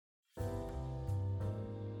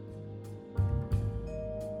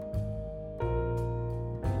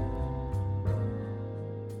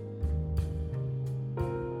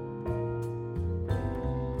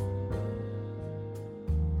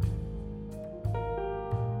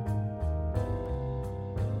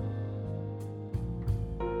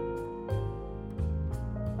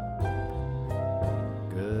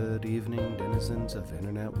evening, denizens of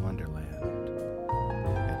Internet Wonderland.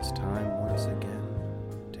 It's time once again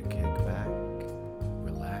to kick back,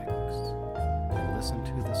 relax, and listen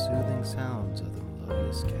to the soothing sounds of the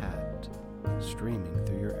melodious cat streaming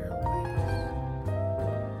through your airways.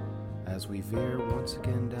 As we veer once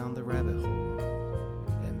again down the rabbit hole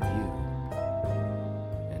and view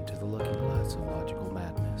into the looking glass of logical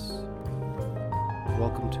madness.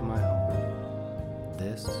 Welcome to my home.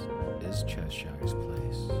 This is Cheshire's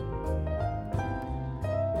Place.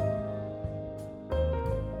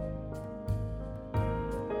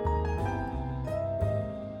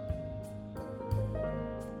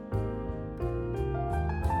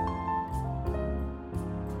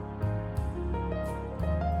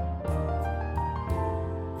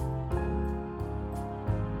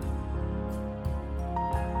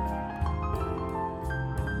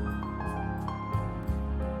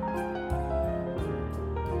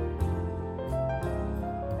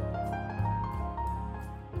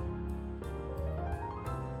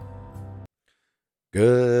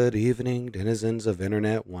 Good evening, denizens of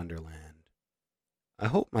Internet Wonderland. I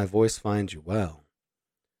hope my voice finds you well.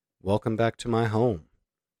 Welcome back to my home.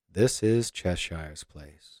 This is Cheshire's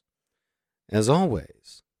Place. As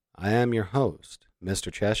always, I am your host, Mr.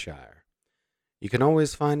 Cheshire. You can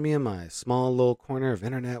always find me in my small little corner of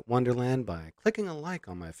Internet Wonderland by clicking a like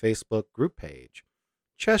on my Facebook group page,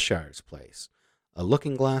 Cheshire's Place, a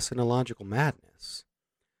looking glass into logical madness.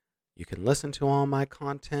 You can listen to all my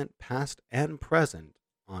content, past and present,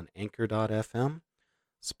 on Anchor.fm,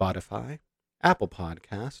 Spotify, Apple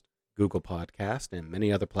Podcast, Google Podcast, and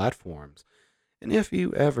many other platforms. And if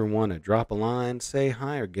you ever want to drop a line, say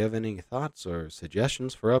hi, or give any thoughts or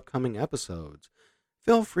suggestions for upcoming episodes,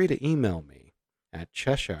 feel free to email me at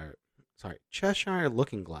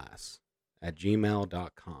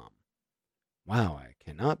CheshireLookingGlass@gmail.com. Wow, I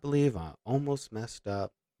cannot believe I almost messed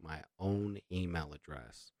up my own email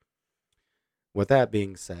address. With that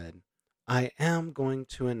being said, I am going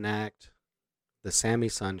to enact the Sammy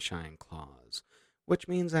Sunshine Clause, which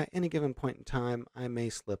means at any given point in time, I may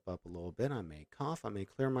slip up a little bit, I may cough, I may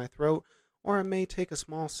clear my throat, or I may take a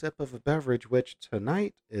small sip of a beverage, which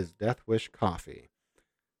tonight is Death Wish Coffee.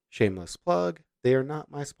 Shameless plug, they are not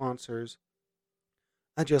my sponsors.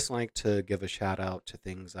 I just like to give a shout out to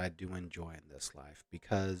things I do enjoy in this life,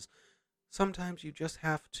 because sometimes you just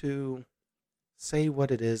have to say what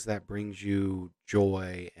it is that brings you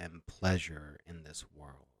joy and pleasure in this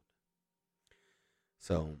world.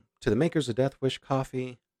 So, to the makers of Death Wish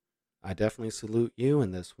Coffee, I definitely salute you in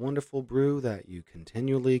this wonderful brew that you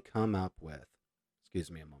continually come up with. Excuse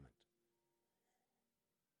me a moment.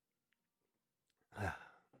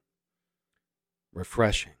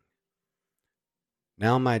 Refreshing.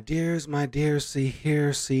 Now, my dears, see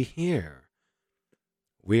here.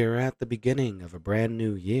 We are at the beginning of a brand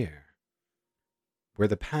new year, where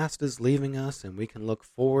the past is leaving us and we can look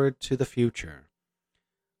forward to the future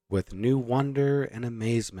with new wonder and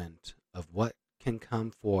amazement of what can come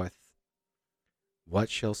forth, what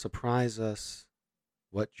shall surprise us,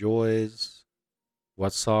 what joys,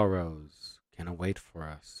 what sorrows can await for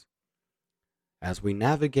us. As we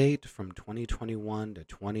navigate from 2021 to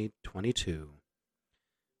 2022,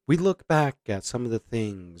 we look back at some of the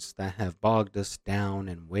things that have bogged us down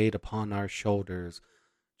and weighed upon our shoulders,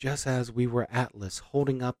 just as we were Atlas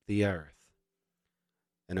holding up the earth.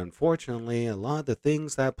 And unfortunately, a lot of the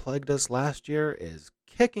things that plagued us last year is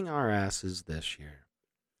kicking our asses this year.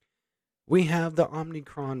 We have the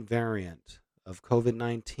Omicron variant of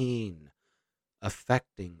COVID-19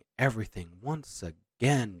 affecting everything once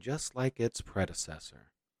again, just like its predecessor.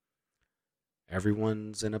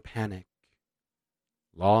 Everyone's in a panic.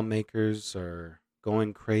 Lawmakers are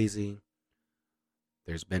going crazy.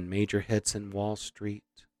 There's been major hits in Wall Street.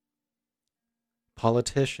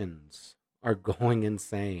 Politicians are going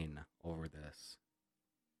insane over this.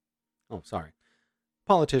 Oh, sorry.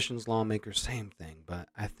 Politicians, lawmakers, same thing, but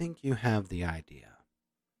I think you have the idea.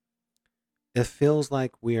 It feels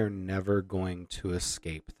like we are never going to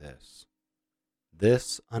escape this.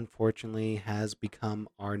 This, unfortunately, has become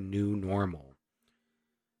our new normal,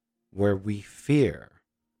 where we fear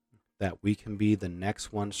that we can be the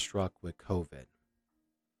next one struck with COVID.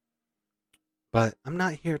 But I'm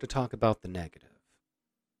not here to talk about the negative.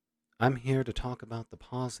 I'm here to talk about the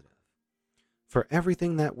positive. For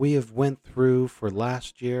everything that we have went through for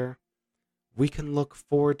last year, we can look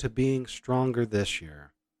forward to being stronger this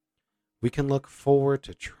year. We can look forward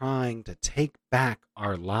to trying to take back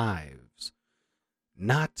our lives,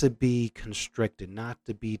 not to be constricted, not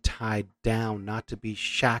to be tied down, not to be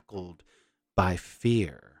shackled by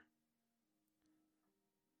fear.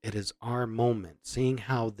 It is our moment, seeing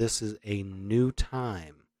how this is a new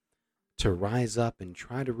time to rise up and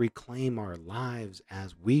try to reclaim our lives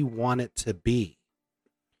as we want it to be.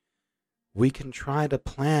 We can try to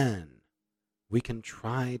plan. We can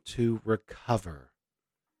try to recover.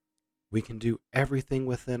 We can do everything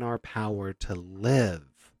within our power to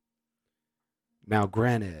live. Now,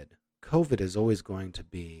 granted, COVID is always going to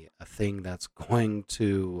be a thing that's going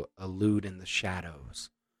to elude in the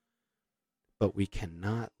shadows, but we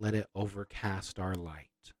cannot let it overcast our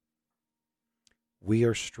light. We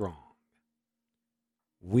are strong.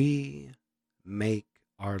 We make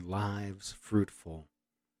our lives fruitful,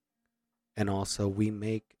 and also we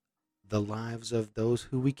make the lives of those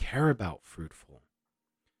who we care about fruitful.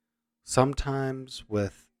 Sometimes,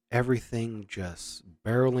 with everything just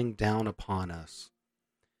barreling down upon us,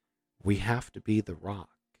 we have to be the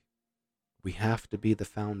rock. We have to be the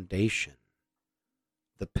foundation,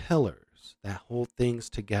 the pillars that hold things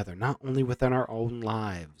together, not only within our own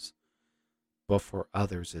lives, but for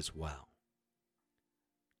others as well.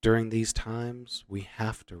 During these times, we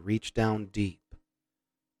have to reach down deep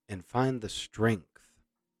and find the strength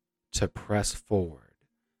to press forward,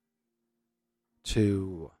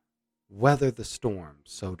 to weather the storm,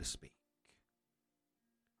 so to speak.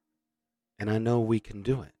 And I know we can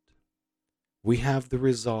do it. We have the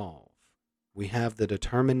resolve, we have the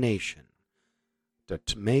determination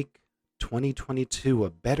to make 2022 a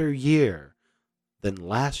better year than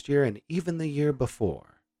last year and even the year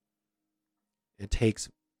before. It takes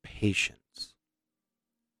patience.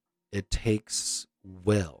 It takes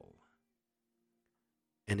will.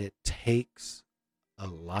 And it takes a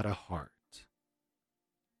lot of heart,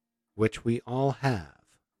 which we all have.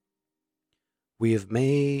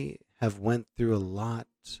 May have went through a lot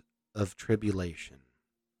of tribulation.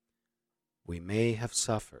 We may have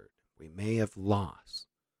suffered. We may have lost.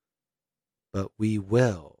 But we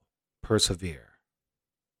will persevere.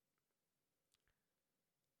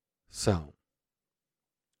 So,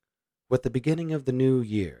 with the beginning of the new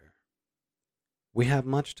year, we have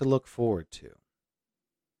much to look forward to.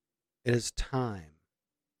 It is time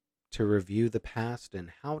to review the past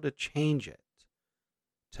and how to change it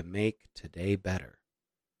to make today better.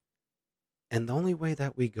 And the only way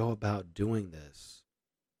that we go about doing this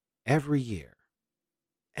every year,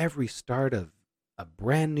 every start of a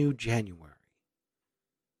brand new January,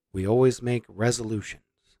 we always make resolutions.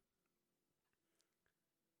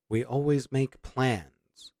 We always make plans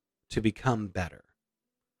to become better,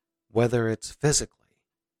 whether it's physically,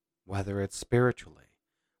 whether it's spiritually,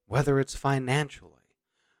 whether it's financially.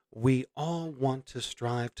 We all want to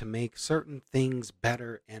strive to make certain things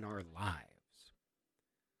better in our lives.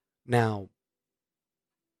 Now,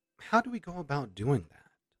 how do we go about doing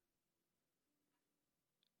that?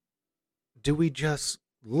 Do we just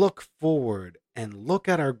look forward and look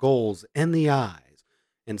at our goals in the eyes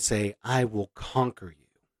and say, I will conquer you?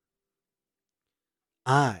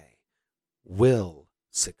 I will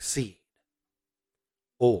succeed?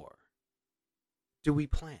 Or do we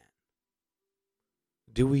plan?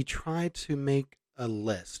 Do we try to make a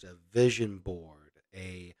list, a vision board,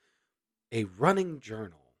 a running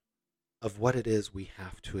journal of what it is we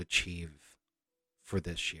have to achieve for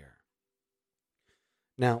this year?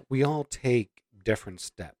 Now, we all take different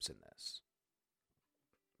steps in this.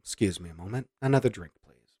 Excuse me a moment. Another drink,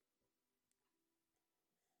 please.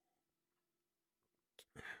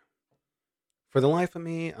 For the life of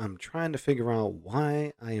me, I'm trying to figure out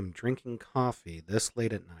why I am drinking coffee this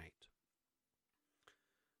late at night.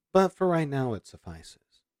 But for right now, it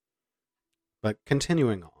suffices. But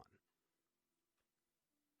continuing on.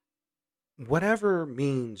 Whatever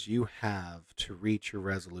means you have to reach your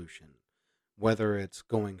resolution, whether it's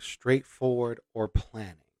going straight forward or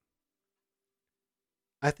planning,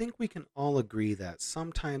 I think we can all agree that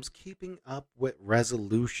sometimes keeping up with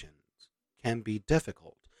resolutions can be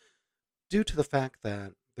difficult due to the fact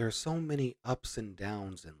that there are so many ups and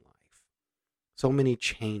downs in life, so many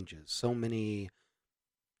changes, so many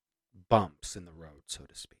bumps in the road, so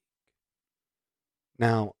to speak.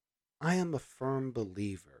 Now, I am a firm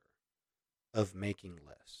believer of making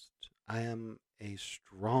lists. I am a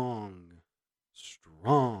strong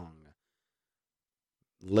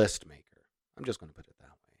list maker. I'm just going to put it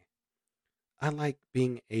that way. I like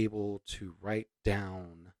being able to write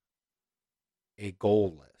down a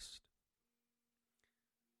goal list.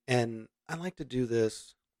 And I like to do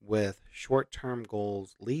this with short-term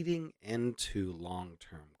goals leading into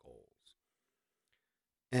long-term goals.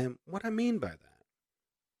 And what I mean by that,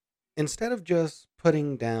 instead of just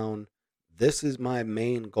putting down, this is my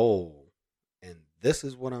main goal and this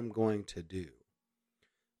is what I'm going to do,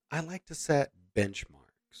 I like to set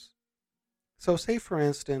benchmarks. So say for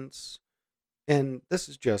instance, and this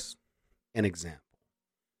is just an example,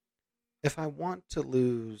 If I want to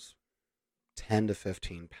lose 10 to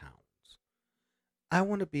 15 pounds, I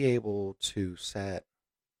want to be able to set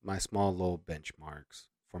my small little benchmarks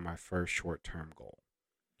for my first short term goal.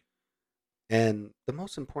 And the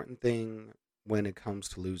most important thing when it comes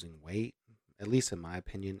to losing weight, at least in my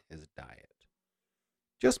opinion, is diet.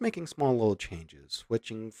 Just making small little changes,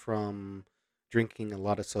 switching from drinking a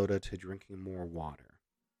lot of soda to drinking more water.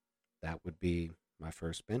 That would be my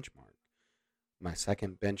first benchmark. My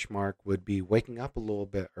second benchmark would be waking up a little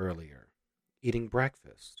bit earlier, eating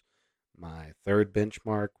breakfast. My third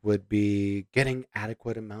benchmark would be getting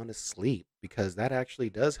adequate amount of sleep because that actually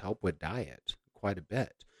does help with diet quite a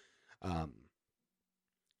bit. Um,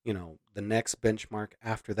 the next benchmark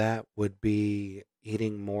after that would be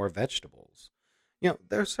eating more vegetables.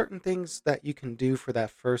 There are certain things that you can do for that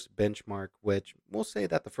first benchmark, which we'll say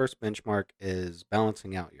that the first benchmark is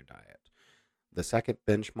balancing out your diet. The second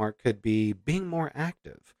benchmark could be being more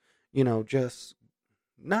active, just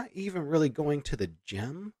not even really going to the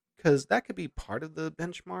gym, because that could be part of the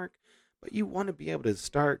benchmark, but you want to be able to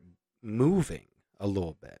start moving a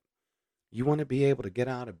little bit. You want to be able to get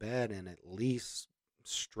out of bed and at least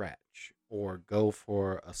stretch or go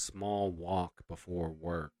for a small walk before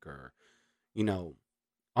work or, you know,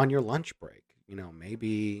 on your lunch break,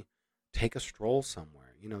 maybe take a stroll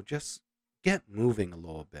somewhere, just get moving a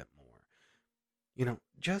little bit more.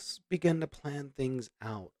 Just begin to plan things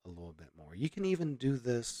out a little bit more. You can even do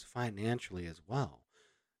this financially as well.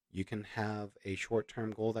 You can have a short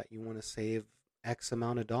term goal that you want to save X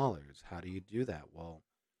amount of dollars. How do you do that? Well,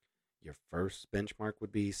 your first benchmark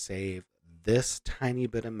would be save this tiny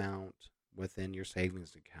bit amount within your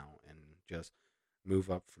savings account and just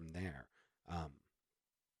move up from there. Um,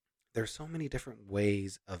 there's so many different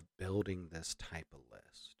ways of building this type of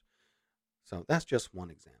list. So that's just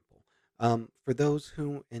one example. For those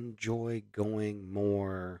who enjoy going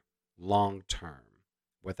more long term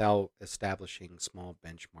without establishing small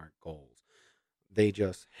benchmark goals, they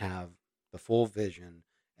just have the full vision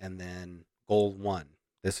and then goal one,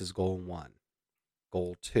 this is goal one,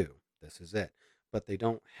 goal two, this is it. But they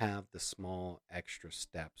don't have the small extra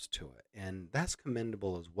steps to it. And that's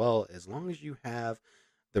commendable as well, as long as you have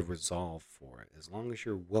the resolve for it, as long as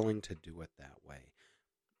you're willing to do it that way.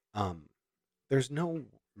 Um, there's no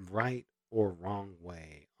right or wrong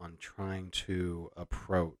way on trying to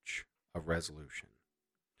approach a resolution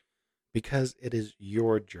because it is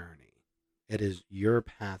your journey. It is your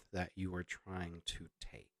path that you are trying to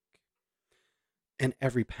take. And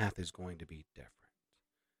every path is going to be different.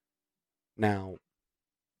 Now,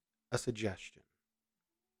 a suggestion.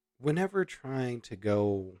 Whenever trying to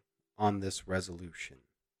go on this resolution,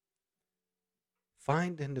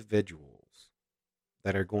 find individuals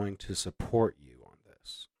that are going to support you on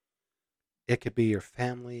this. It could be your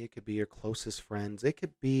family, it could be your closest friends, it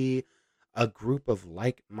could be a group of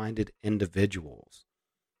like minded individuals.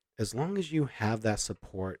 As long as you have that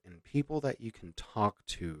support and people that you can talk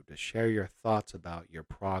to share your thoughts about your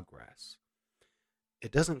progress,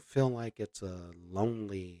 it doesn't feel like it's a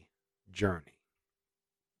lonely journey.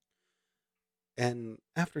 And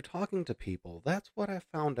after talking to people, that's what I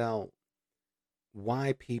found out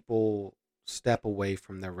why people step away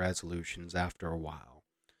from their resolutions after a while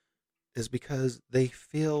is because they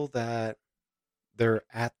feel that they're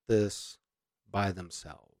at this by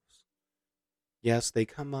themselves. Yes, they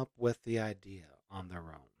come up with the idea on their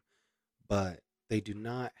own, but they do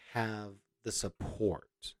not have the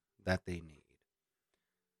support that they need.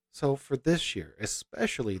 So, for this year,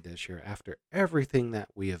 especially this year, after everything that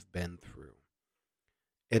we have been through,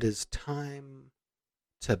 it is time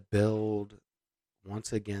to build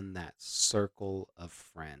once again that circle of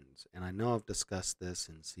friends. And I know I've discussed this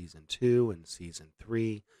in season 2 and season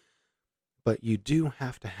 3, but you do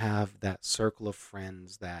have to have that circle of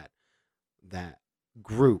friends, that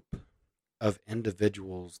group of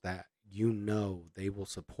individuals that they will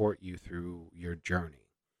support you through your journey.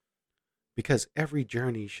 Because every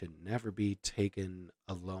journey should never be taken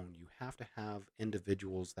alone. You have to have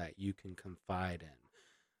individuals that you can confide in,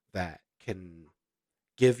 that can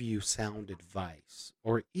give you sound advice,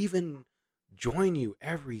 or even join you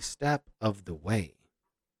every step of the way.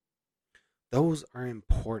 Those are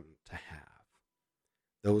important to have.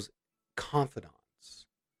 Those confidants,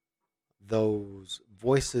 those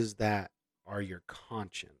voices that are your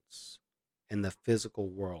conscience in the physical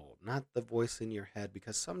world, not the voice in your head,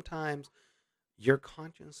 because sometimes your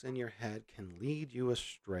conscience in your head can lead you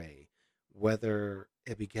astray, whether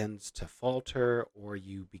it begins to falter or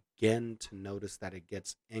you begin to notice that it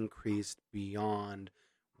gets increased beyond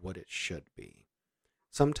what it should be.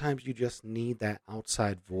 Sometimes you just need that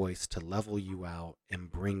outside voice to level you out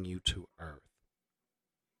and bring you to earth.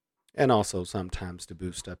 And also sometimes to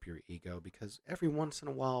boost up your ego, because every once in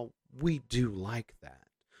a while we do like that.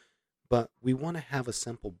 But we want to have a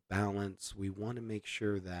simple balance. We want to make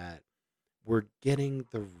sure that we're getting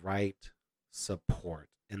the right support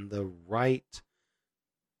and the right,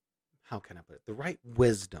 how can I put it, the right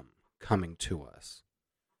wisdom coming to us.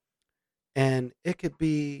 And it could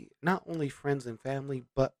be not only friends and family,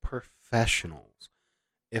 but professionals.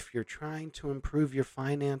 If you're trying to improve your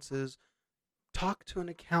finances, talk to an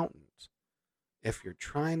accountant. If you're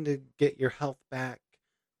trying to get your health back,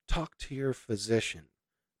 talk to your physician.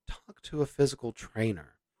 Talk to a physical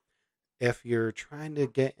trainer. If you're trying to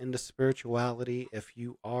get into spirituality, if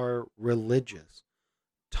you are religious,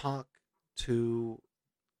 talk to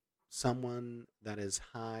someone that is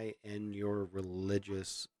high in your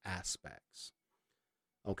religious aspects.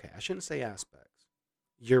 Okay, I shouldn't say aspects.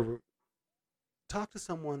 Your Talk to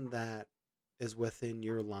someone that is within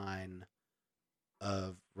your line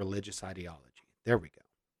of religious ideology. There we go.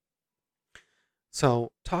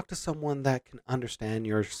 So, talk to someone that can understand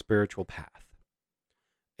your spiritual path.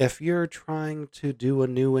 If you're trying to do a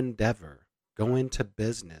new endeavor, go into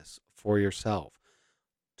business for yourself,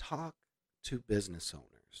 talk to business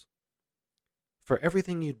owners. For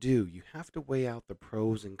everything you do, you have to weigh out the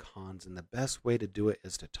pros and cons, and the best way to do it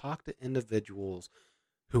is to talk to individuals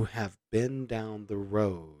who have been down the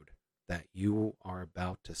road that you are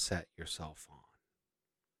about to set yourself on.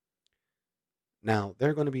 Now, there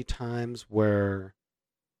are going to be times where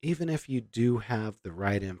even if you do have the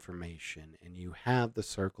right information and you have the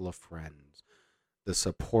circle of friends, the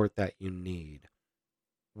support that you need,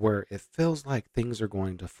 where it feels like things are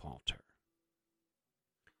going to falter,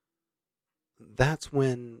 that's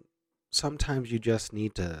when sometimes you just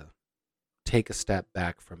need to take a step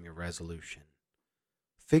back from your resolution.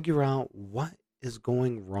 Figure out what is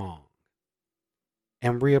going wrong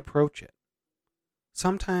and reapproach it.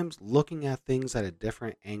 Sometimes looking at things at a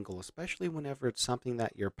different angle, especially whenever it's something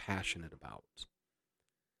that you're passionate about,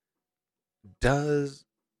 does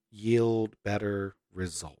yield better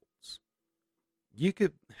results. You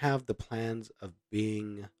could have the plans of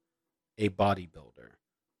being a bodybuilder,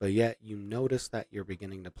 but yet you notice that you're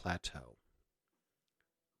beginning to plateau.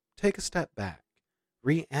 Take a step back,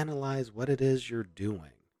 reanalyze what it is you're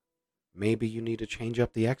doing. Maybe you need to change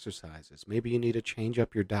up the exercises. Maybe you need to change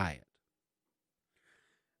up your diet.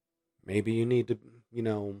 Maybe you need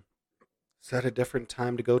to, set a different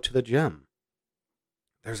time to go to the gym.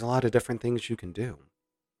 There's a lot of different things you can do.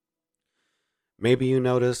 Maybe you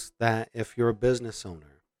notice that if you're a business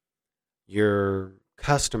owner, your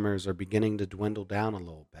customers are beginning to dwindle down a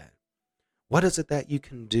little bit. What is it that you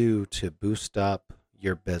can do to boost up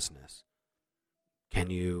your business? Can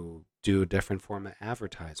you do a different form of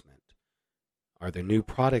advertisement? Are there new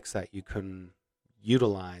products that you can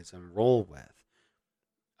utilize and roll with?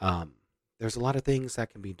 There's a lot of things that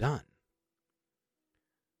can be done.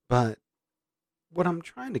 But what I'm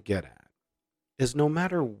trying to get at is no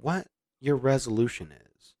matter what your resolution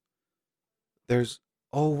is, there's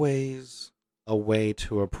always a way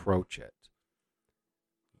to approach it.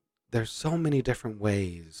 There's so many different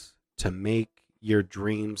ways to make your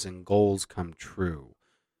dreams and goals come true.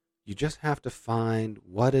 You just have to find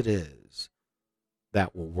what it is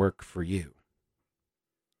that will work for you.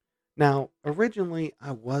 Now, originally,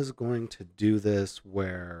 I was going to do this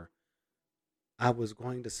where I was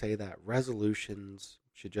going to say that resolutions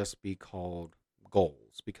should just be called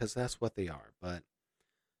goals because that's what they are. But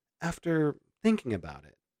after thinking about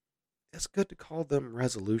it, it's good to call them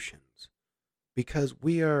resolutions because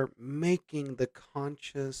we are making the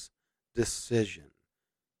conscious decision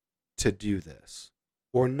to do this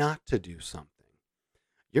or not to do something.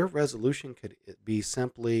 Your resolution could be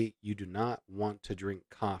simply you do not want to drink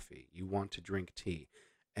coffee, you want to drink tea,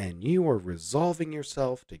 and you are resolving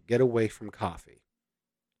yourself to get away from coffee.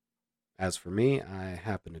 As for me, I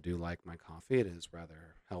happen to do like my coffee. It is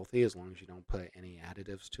rather healthy as long as you don't put any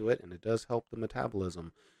additives to it, and it does help the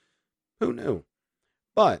metabolism. Who knew?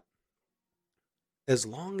 But as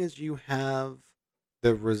long as you have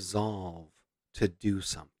the resolve to do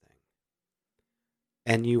something,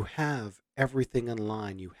 and you have everything in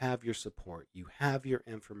line, you have your support, you have your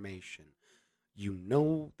information, you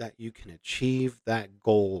know that you can achieve that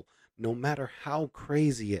goal no matter how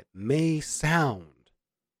crazy it may sound.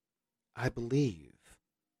 I believe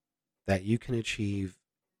that you can achieve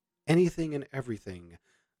anything and everything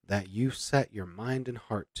that you set your mind and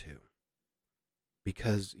heart to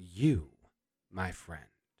because you, my friend,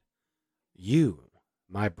 you,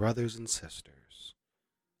 my brothers and sisters,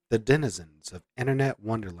 the denizens of Internet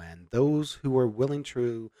Wonderland, those who are willing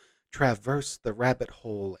to traverse the rabbit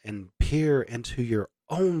hole and peer into your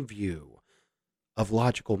own view of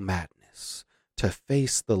logical madness, to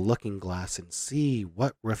face the looking glass and see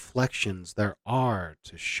what reflections there are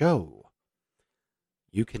to show,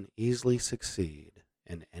 you can easily succeed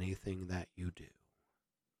in anything that you do.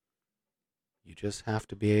 You just have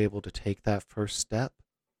to be able to take that first step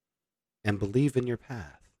and believe in your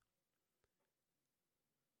path.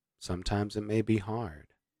 Sometimes it may be hard,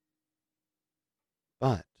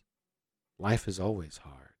 but life is always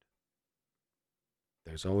hard.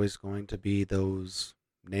 There's always going to be those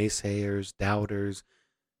naysayers, doubters,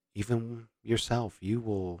 even yourself. You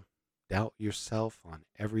will doubt yourself on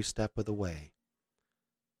every step of the way.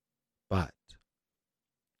 But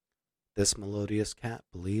this melodious cat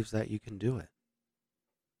believes that you can do it.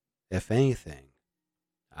 If anything,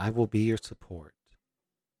 I will be your support.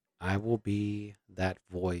 I will be that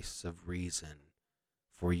voice of reason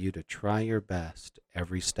for you to try your best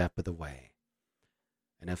every step of the way.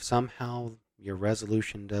 And if somehow your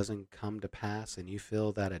resolution doesn't come to pass and you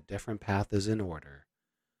feel that a different path is in order,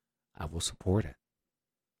 I will support it.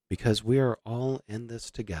 Because we are all in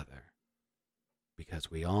this together.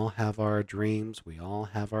 Because we all have our dreams, we all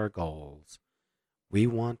have our goals. We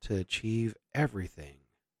want to achieve everything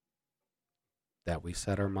that we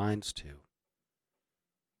set our minds to.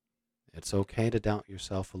 It's okay to doubt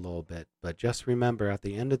yourself a little bit, but just remember at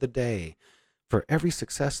the end of the day, for every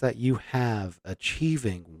success that you have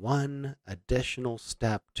achieving one additional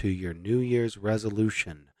step to your New Year's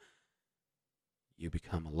resolution, you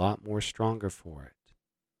become a lot more stronger for it.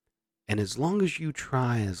 And as long as you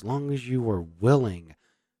try, as long as you are willing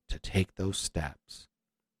to take those steps,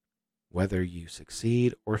 whether you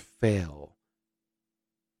succeed or fail,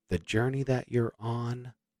 the journey that you're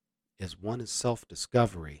on is one of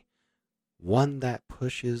self-discovery, one that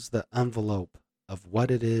pushes the envelope of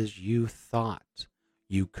what it is you thought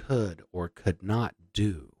you could or could not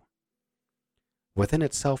do. Within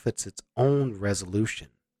itself, it's its own resolution.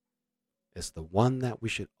 It's the one that we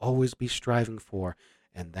should always be striving for,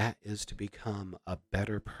 and that is to become a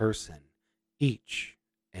better person each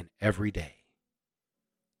and every day.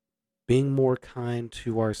 Being more kind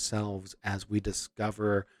to ourselves as we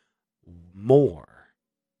discover more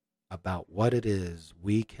about what it is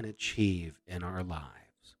we can achieve in our lives.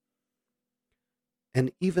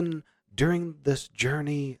 And even during this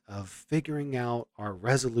journey of figuring out our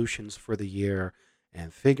resolutions for the year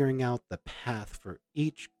and figuring out the path for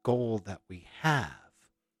each goal that we have,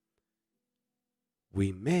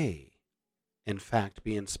 we may, in fact,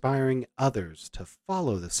 be inspiring others to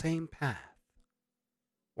follow the same path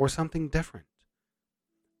or something different.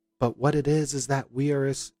 But what it is that we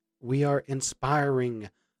are inspiring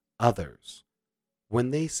others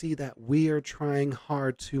when they see that we are trying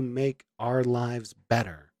hard to make our lives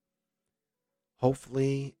better.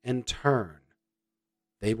 Hopefully, in turn,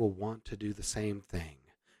 they will want to do the same thing,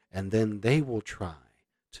 and then they will try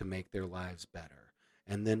to make their lives better,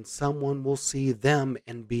 and then someone will see them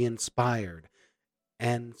and be inspired,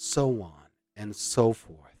 and so on and so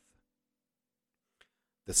forth.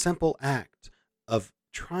 The simple act of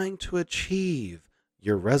trying to achieve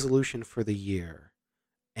your resolution for the year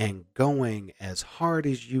and going as hard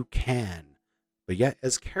as you can, but yet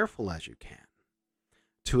as careful as you can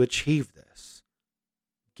to achieve this,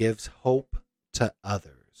 gives hope to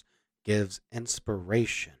others, gives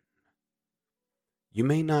inspiration. You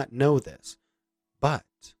may not know this, but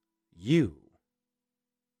you,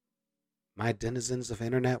 my denizens of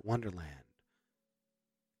Internet Wonderland,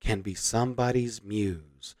 can be somebody's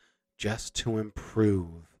muse just to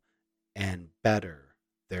improve and better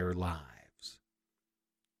their lives.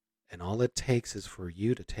 And all it takes is for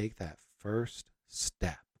you to take that first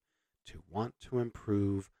step to want to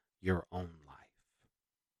improve your own life.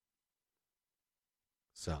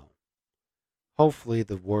 So, hopefully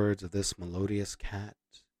the words of this melodious cat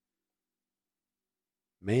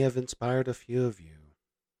may have inspired a few of you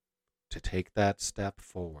to take that step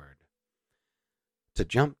forward, to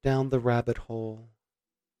jump down the rabbit hole,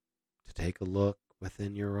 to take a look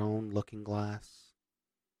within your own looking glass,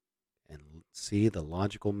 and see the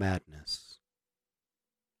logical madness.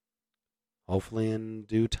 Hopefully in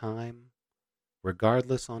due time,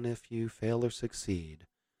 regardless on if you fail or succeed,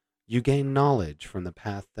 you gain knowledge from the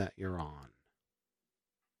path that you're on.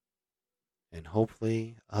 And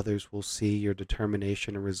hopefully others will see your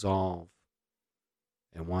determination and resolve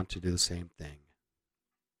and want to do the same thing.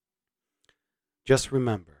 Just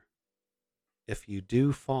remember, if you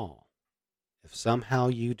do fall, if somehow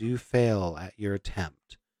you do fail at your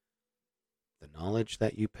attempt, the knowledge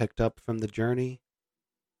that you picked up from the journey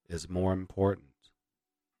is more important.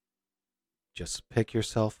 Just pick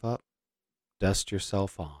yourself up, dust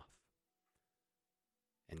yourself off,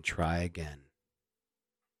 and try again.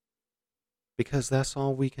 because that's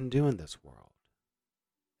all we can do in this world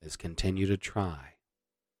is continue to try,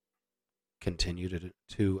 continue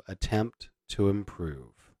to attempt to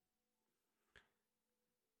improve.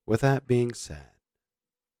 With that being said,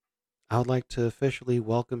 I would like to officially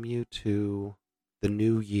welcome you to the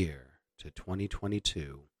new year, to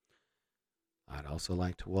 2022. I'd also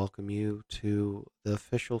like to welcome you to the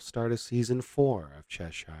official start of Season 4 of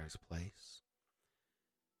Cheshire's Place.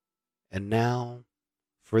 And now,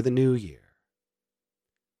 for the new year,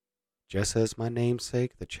 just as my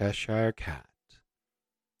namesake, the Cheshire Cat,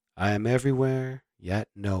 I am everywhere, yet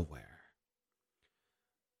nowhere.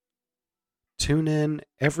 Tune in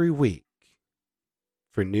every week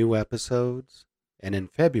for new episodes, and in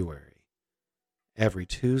February, every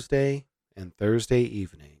Tuesday and Thursday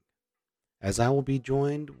evening, as I will be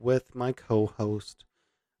joined with my co-host,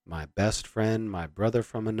 my best friend, my brother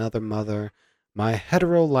from another mother, my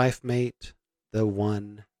hetero life mate, the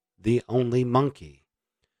one, the only Monkey,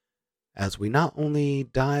 as we not only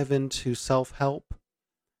dive into self-help,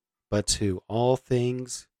 but to all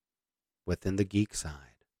things within the geek side.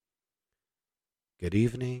 Good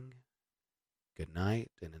evening, good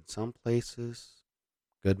night, and in some places,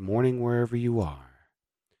 good morning wherever you are.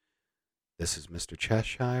 This is Mr.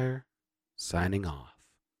 Cheshire, signing off.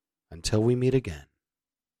 Until we meet again,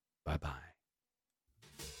 bye-bye.